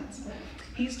circumstance.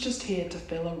 He's just here to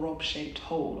fill a Rob-shaped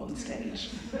hole on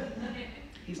stage.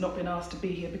 He's not been asked to be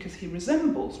here because he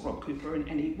resembles Rob Cooper in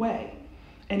any way.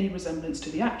 Any resemblance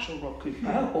to the actual Rob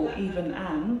Cooper, or even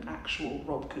an actual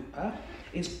Rob Cooper,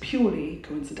 is purely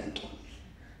coincidental.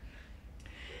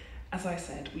 As I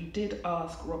said, we did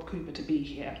ask Rob Cooper to be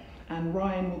here, and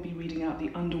Ryan will be reading out the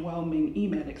underwhelming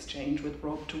email exchange with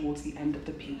Rob towards the end of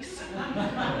the piece.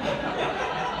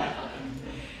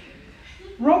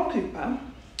 Rob Cooper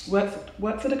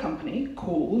works at a company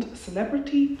called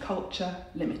Celebrity Culture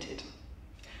Limited.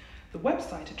 The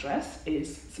website address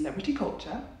is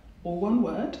celebrityculture, all one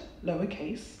word,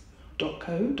 lowercase,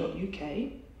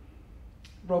 .co.uk.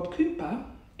 Rob Cooper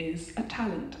is a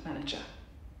talent manager.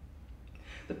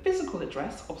 The physical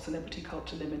address of Celebrity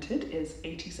Culture Limited is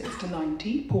 86 to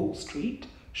 90 Paul Street,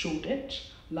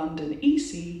 Shoreditch, London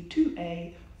EC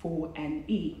 2A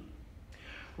 4NE.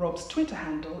 Rob's Twitter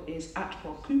handle is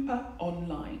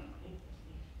 @RobCooperOnline.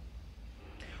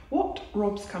 What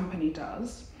Rob's company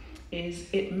does is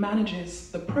it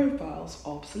manages the profiles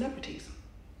of celebrities.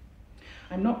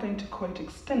 I'm not going to quote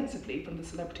extensively from the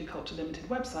Celebrity Culture Limited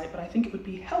website, but I think it would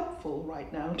be helpful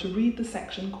right now to read the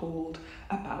section called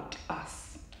About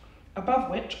Us,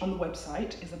 above which on the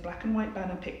website is a black and white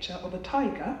banner picture of a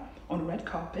tiger on a red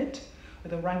carpet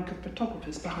with a rank of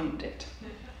photographers behind it.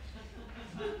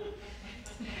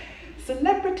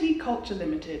 Celebrity Culture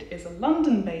Limited is a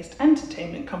London-based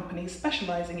entertainment company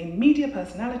specialising in media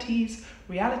personalities,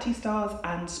 reality stars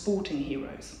and sporting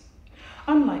heroes.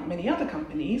 Unlike many other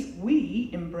companies, we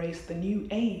embrace the new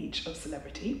age of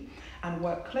celebrity and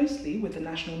work closely with the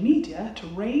national media to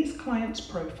raise clients'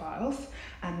 profiles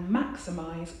and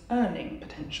maximise earning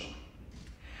potential.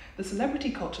 The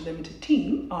Celebrity Culture Limited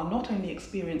team are not only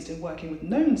experienced in working with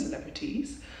known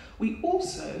celebrities, we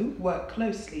also work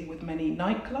closely with many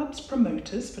nightclubs,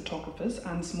 promoters, photographers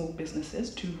and small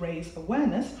businesses to raise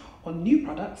awareness on new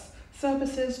products,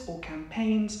 services or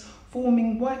campaigns,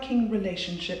 forming working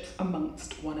relationships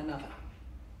amongst one another.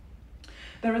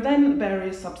 There are then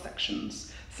various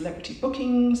subsections: celebrity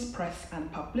bookings, press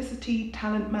and publicity,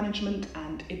 talent management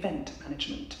and event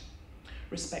management.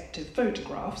 Respective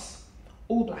photographs,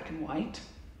 all black and white,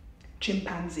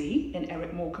 chimpanzee in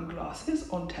Eric Morecambe glasses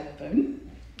on telephone,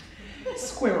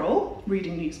 squirrel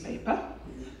reading newspaper,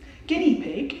 guinea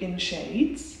pig in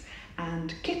shades,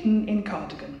 and kitten in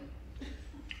cardigan.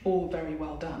 All very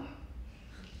well done.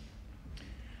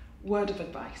 Word of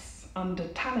advice. Under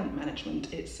talent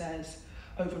management, it says,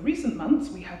 over recent months,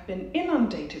 we have been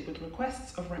inundated with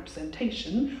requests of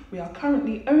representation. We are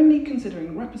currently only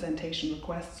considering representation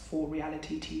requests for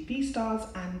reality TV stars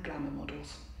and glamour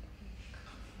models.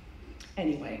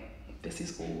 Anyway, this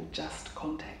is all just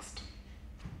context.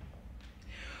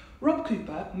 Rob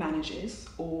Cooper manages,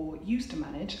 or used to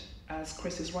manage, as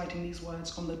Chris is writing these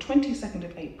words on the 22nd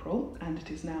of April, and it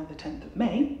is now the 10th of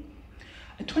May,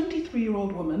 a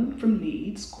 23-year-old woman from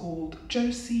Leeds called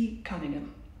Josie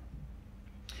Cunningham.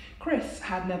 Chris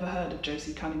had never heard of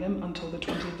Josie Cunningham until the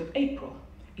 20th of April,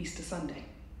 Easter Sunday.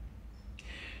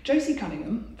 Josie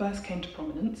Cunningham first came to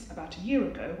prominence about a year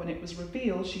ago when it was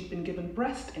revealed she'd been given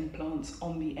breast implants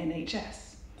on the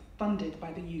NHS, funded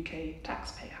by the UK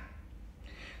taxpayer.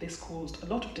 This caused a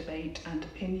lot of debate and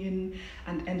opinion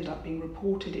and ended up being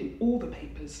reported in all the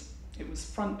papers. It was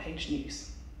front page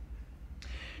news.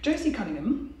 Josie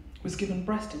Cunningham was given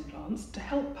breast implants to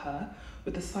help her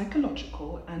with the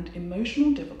psychological and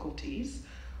emotional difficulties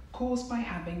caused by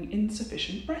having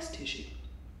insufficient breast tissue.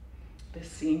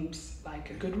 This seems like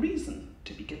a good reason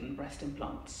to be given breast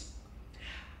implants.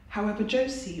 However,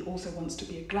 Josie also wants to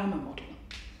be a glamour model.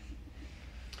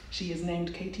 She has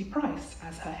named Katie Price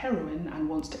as her heroine and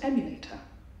wants to emulate her.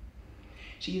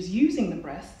 She is using the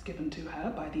breasts given to her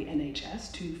by the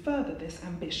NHS to further this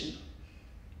ambition.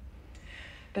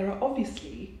 There are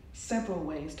obviously several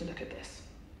ways to look at this.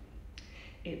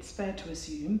 It's fair to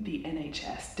assume the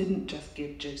NHS didn't just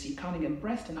give Josie Cunningham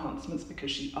breast enhancements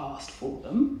because she asked for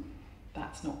them.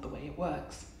 That's not the way it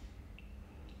works.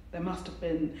 There must have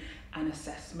been an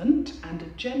assessment and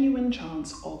a genuine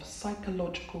chance of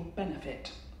psychological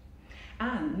benefit.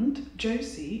 And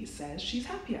Josie says she's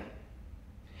happier.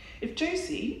 If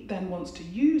Josie then wants to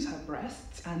use her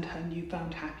breasts and her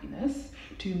newfound happiness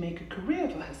to make a career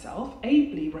for herself,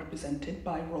 ably represented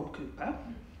by Rob Cooper,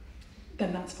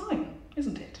 then that's fine,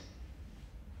 isn't it?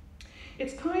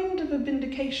 It's kind of a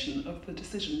vindication of the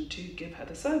decision to give her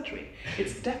the surgery.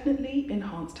 It's definitely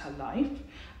enhanced her life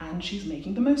and she's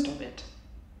making the most of it.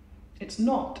 It's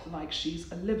not like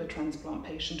she's a liver transplant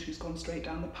patient who's gone straight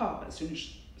down the pub as soon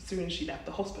as she left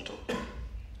the hospital.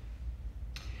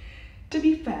 To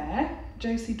be fair,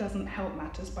 Josie doesn't help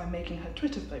matters by making her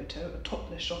Twitter photo a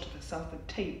topless shot of herself with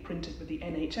tape printed with the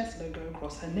NHS logo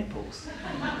across her nipples.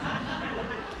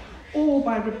 Or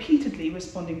by repeatedly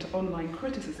responding to online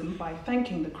criticism by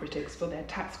thanking the critics for their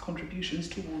tax contributions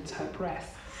towards her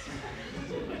breasts.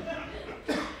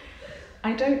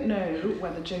 I don't know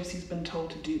whether Josie's been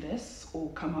told to do this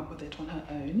or come up with it on her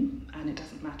own, and it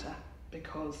doesn't matter,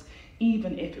 because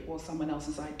even if it was someone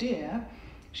else's idea,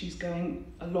 she's going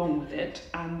along with it,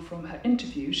 and from her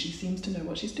interview, she seems to know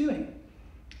what she's doing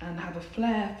and have a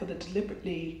flair for the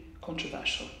deliberately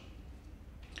controversial.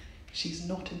 She's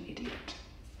not an idiot.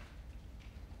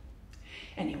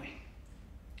 Anyway,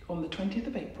 on the 20th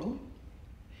of April,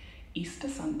 Easter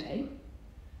Sunday,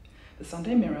 the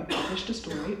Sunday Mirror published a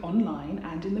story online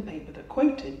and in the paper that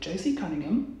quoted Josie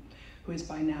Cunningham, who is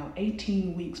by now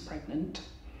 18 weeks pregnant,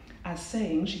 as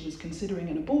saying she was considering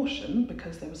an abortion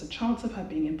because there was a chance of her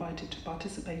being invited to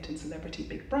participate in Celebrity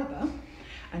Big Brother,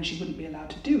 and she wouldn't be allowed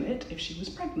to do it if she was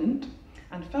pregnant,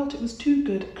 and felt it was too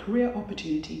good a career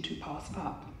opportunity to pass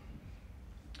up.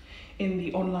 In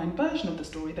the online version of the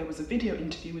story, there was a video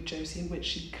interview with Josie in which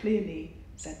she clearly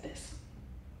said this.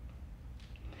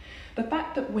 The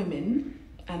fact that women,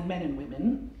 and men and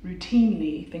women,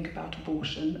 routinely think about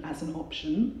abortion as an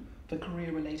option for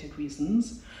career-related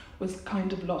reasons was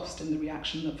kind of lost in the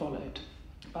reaction that followed.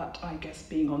 But I guess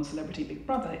being on Celebrity Big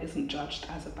Brother isn't judged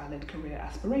as a valid career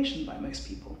aspiration by most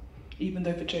people, even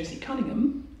though for Josie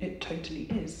Cunningham, it totally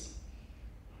is.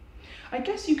 I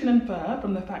guess you can infer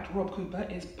from the fact Rob Cooper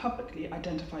is publicly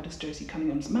identified as Josie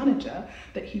Cunningham's manager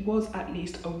that he was at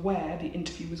least aware the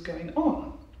interview was going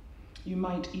on. You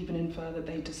might even infer that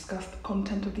they discussed the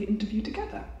content of the interview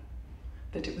together,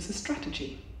 that it was a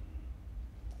strategy.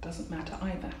 Doesn't matter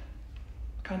either.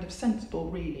 Kind of sensible,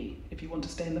 really, if you want to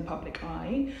stay in the public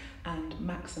eye and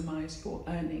maximise your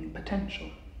earning potential.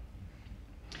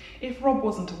 If Rob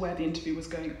wasn't aware the interview was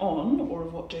going on, or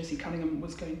of what Josie Cunningham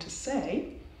was going to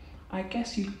say, I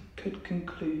guess you could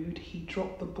conclude he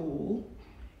dropped the ball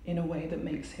in a way that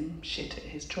makes him shit at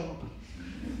his job.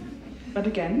 But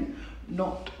again,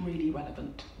 not really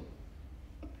relevant.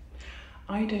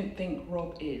 I don't think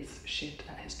Rob is shit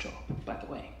at his job, by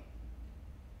the way.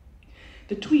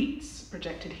 The tweets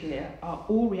projected here are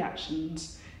all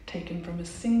reactions taken from a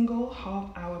single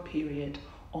half-hour period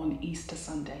on Easter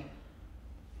Sunday.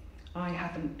 I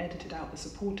haven't edited out the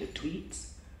supportive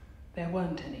tweets. There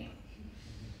weren't any.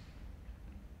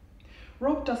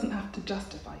 Rob doesn't have to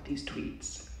justify these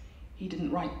tweets. He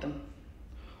didn't write them,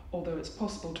 although it's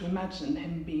possible to imagine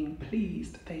him being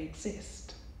pleased they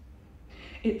exist.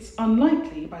 It's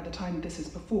unlikely by the time this is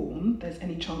performed there's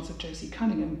any chance of Josie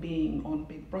Cunningham being on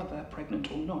Big Brother,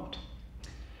 pregnant or not.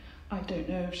 I don't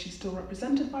know if she's still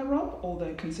represented by Rob,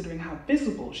 although considering how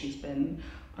visible she's been,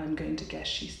 I'm going to guess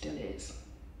she still is.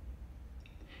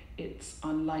 It's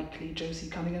unlikely Josie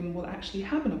Cunningham will actually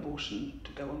have an abortion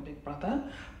to go on Big Brother,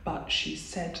 but she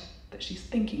said that she's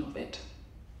thinking of it.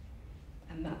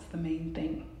 And that's the main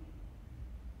thing.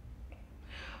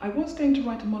 I was going to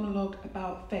write a monologue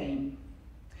about fame,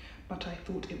 but I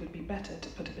thought it would be better to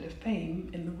put a bit of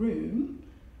fame in the room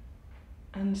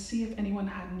and see if anyone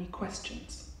had any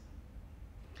questions.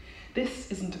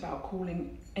 This isn't about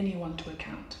calling anyone to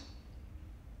account.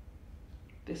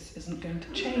 This isn't going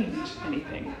to change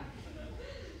anything.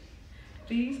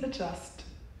 These are just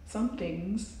some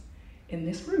things in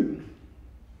this room.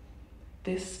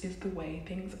 This is the way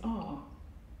things are.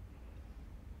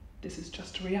 This is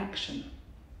just a reaction.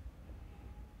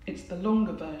 It's the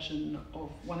longer version of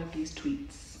one of these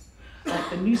tweets, like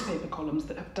the newspaper columns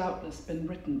that have doubtless been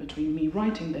written between me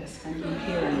writing this and you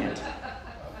hearing it.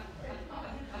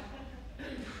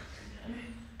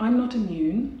 I'm not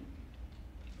immune.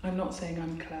 I'm not saying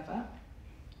I'm clever.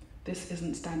 This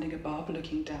isn't standing above,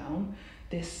 looking down.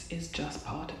 This is just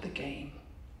part of the game.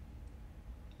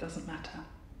 Doesn't matter.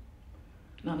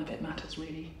 None of it matters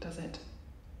really, does it?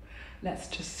 Let's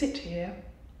just sit here,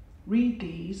 read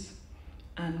these,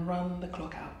 and run the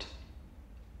clock out.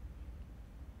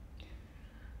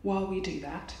 While we do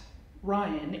that,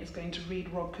 Ryan is going to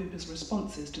read Rob Cooper's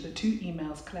responses to the 2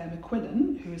 emails Claire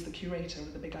McQuillan, who is the curator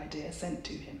of The Big Idea, sent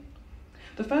to him.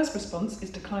 The first response is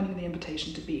declining the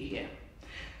invitation to be here.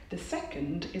 The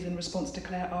second is in response to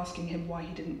Claire asking him why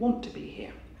he didn't want to be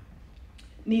here.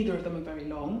 Neither of them are very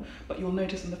long, but you'll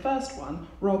notice in the first one,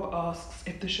 Rob asks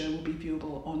if the show will be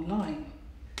viewable online.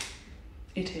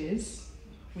 It is.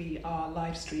 We are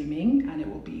live streaming and it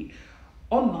will be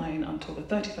online until the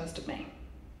 31st of May.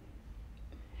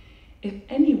 If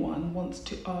anyone wants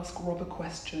to ask Rob a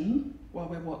question while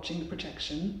we're watching the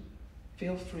projection,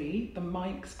 feel free. The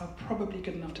mics are probably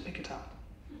good enough to pick it up.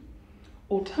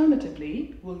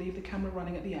 Alternatively, we'll leave the camera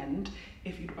running at the end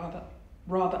if you'd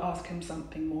rather ask him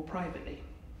something more privately.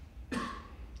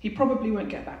 He probably won't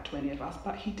get back to any of us,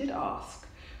 but he did ask,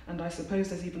 and I suppose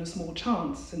there's even a small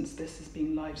chance, since this is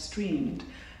being live streamed,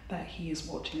 that he is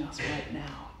watching us right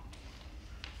now.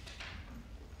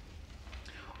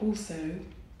 Also,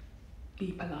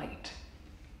 be polite.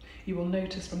 You will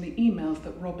notice from the emails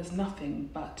that Rob is nothing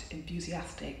but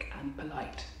enthusiastic and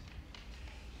polite.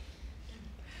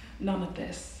 None of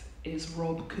this is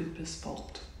Rob Cooper's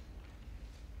fault.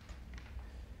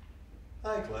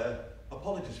 Hi Claire,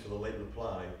 apologies for the late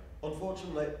reply.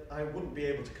 Unfortunately, I wouldn't be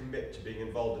able to commit to being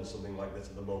involved in something like this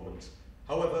at the moment.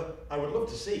 However, I would love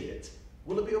to see it.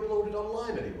 Will it be uploaded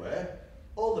online anywhere?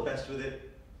 All the best with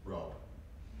it, Rob.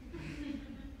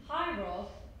 Hi Rob.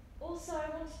 Also, I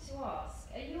wanted to ask,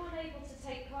 are you unable to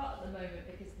take part at the moment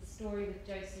because the story with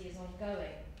Josie is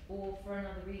ongoing, or for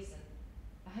another reason?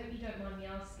 I hope you don't mind me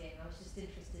asking, I was just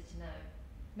interested to know.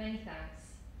 Many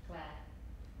thanks. Claire.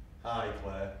 Hi,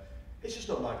 Claire. It's just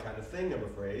not my kind of thing, I'm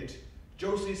afraid.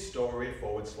 Josie's story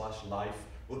 / life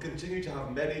will continue to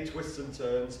have many twists and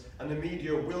turns, and the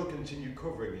media will continue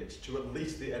covering it to at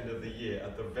least the end of the year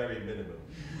at the very minimum.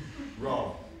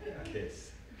 Rob,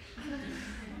 kiss.